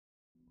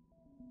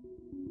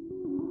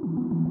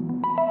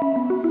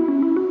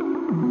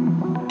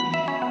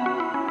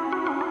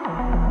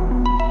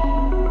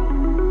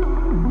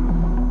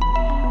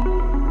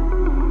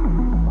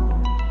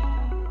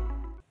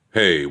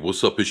Hey,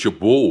 what's up? It's your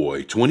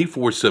boy,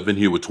 24/7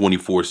 here with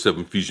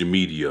 24/7 Fusion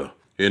Media.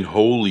 And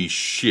holy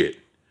shit,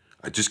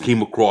 I just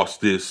came across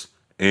this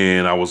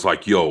and I was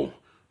like, yo,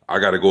 I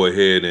gotta go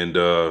ahead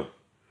and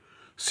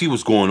see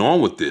what's going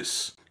on with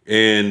this.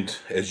 And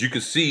as you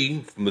can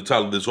see from the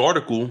title of this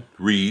article,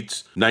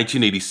 reads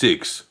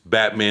 1986,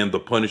 Batman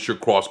the Punisher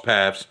cross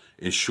paths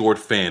in short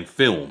fan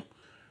film.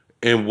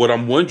 And what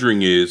I'm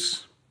wondering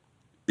is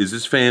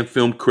this fan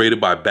film created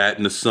by Bat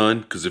and the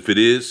Sun? Because if it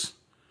is,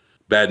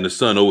 Bat and the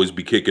Sun always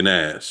be kicking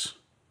ass.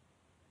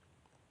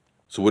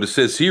 So what it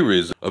says here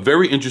is, a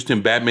very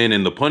interesting Batman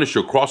and the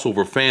Punisher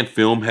crossover fan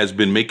film has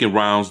been making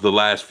rounds the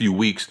last few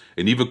weeks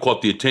and even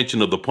caught the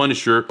attention of the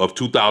Punisher of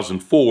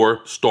 2004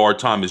 star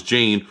Thomas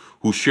Jane,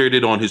 who shared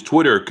it on his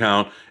Twitter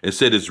account and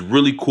said it's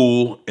really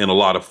cool and a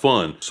lot of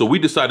fun. So we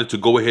decided to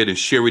go ahead and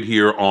share it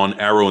here on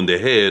Arrow in the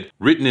Head,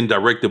 written and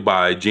directed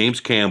by James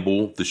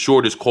Campbell. The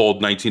short is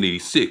called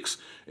 1986.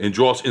 And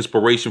draws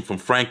inspiration from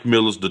Frank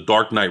Miller's The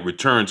Dark Knight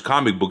Returns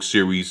comic book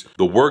series,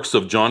 the works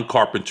of John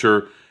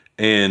Carpenter,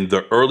 and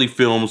the early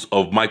films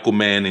of Michael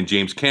Mann and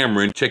James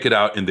Cameron. Check it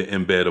out in the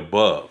embed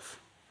above,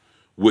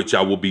 which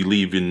I will be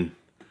leaving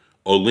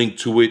a link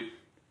to it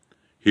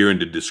here in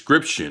the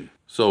description.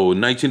 So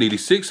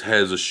 1986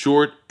 has a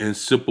short and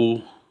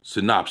simple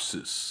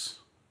synopsis.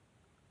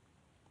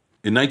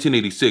 In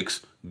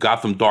 1986,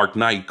 Gotham Dark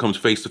Knight comes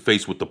face to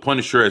face with the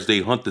Punisher as they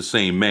hunt the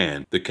same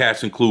man. The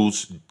cast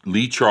includes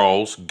Lee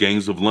Charles,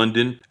 Gangs of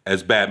London,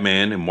 as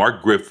Batman, and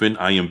Mark Griffin,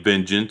 I Am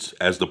Vengeance,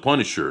 as the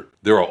Punisher.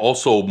 There are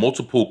also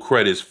multiple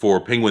credits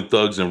for Penguin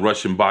thugs and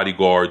Russian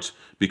bodyguards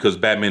because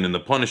Batman and the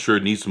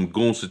Punisher need some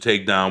goons to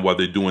take down while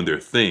they're doing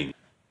their thing.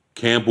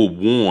 Campbell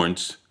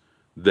warns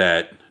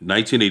that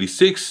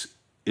 1986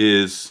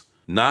 is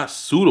not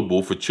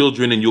suitable for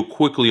children, and you'll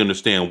quickly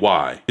understand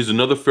why. Here's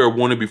another fair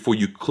warning before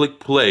you click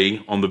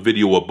play on the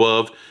video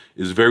above.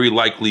 It's very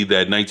likely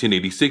that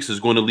 1986 is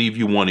going to leave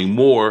you wanting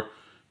more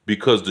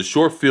because the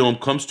short film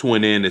comes to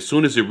an end as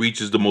soon as it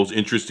reaches the most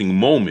interesting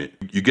moment.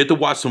 You get to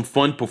watch some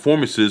fun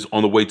performances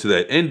on the way to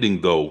that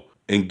ending though,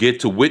 and get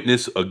to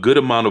witness a good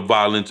amount of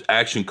violence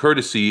action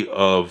courtesy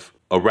of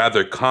a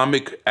rather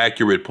comic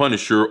accurate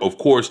Punisher. Of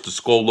course, the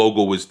skull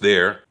logo is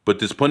there, but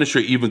this Punisher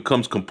even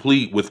comes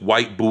complete with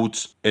white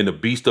boots and a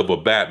beast of a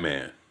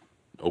Batman.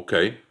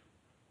 Okay.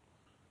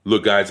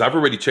 Look guys, I've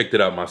already checked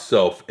it out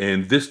myself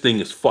and this thing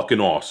is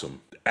fucking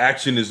awesome.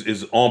 Action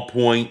is on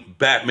point.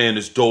 Batman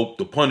is dope.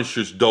 The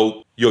Punisher's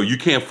dope. Yo, you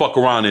can't fuck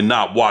around and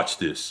not watch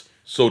this.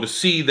 So to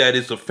see that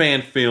it's a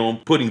fan film,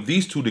 putting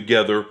these two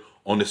together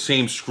on the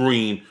same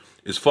screen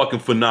is fucking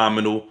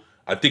phenomenal.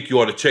 I think you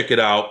ought to check it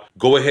out.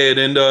 Go ahead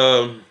and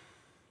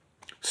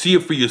see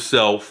it for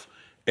yourself.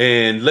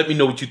 And let me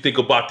know what you think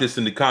about this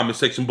in the comment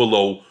section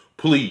below.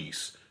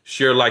 Please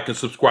share, like, and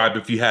subscribe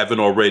if you haven't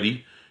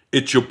already.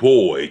 It's your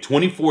boy,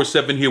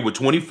 24/7 here with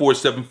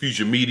 24/7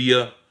 Fusion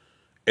Media.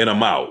 And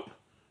I'm out.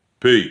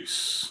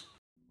 Peace.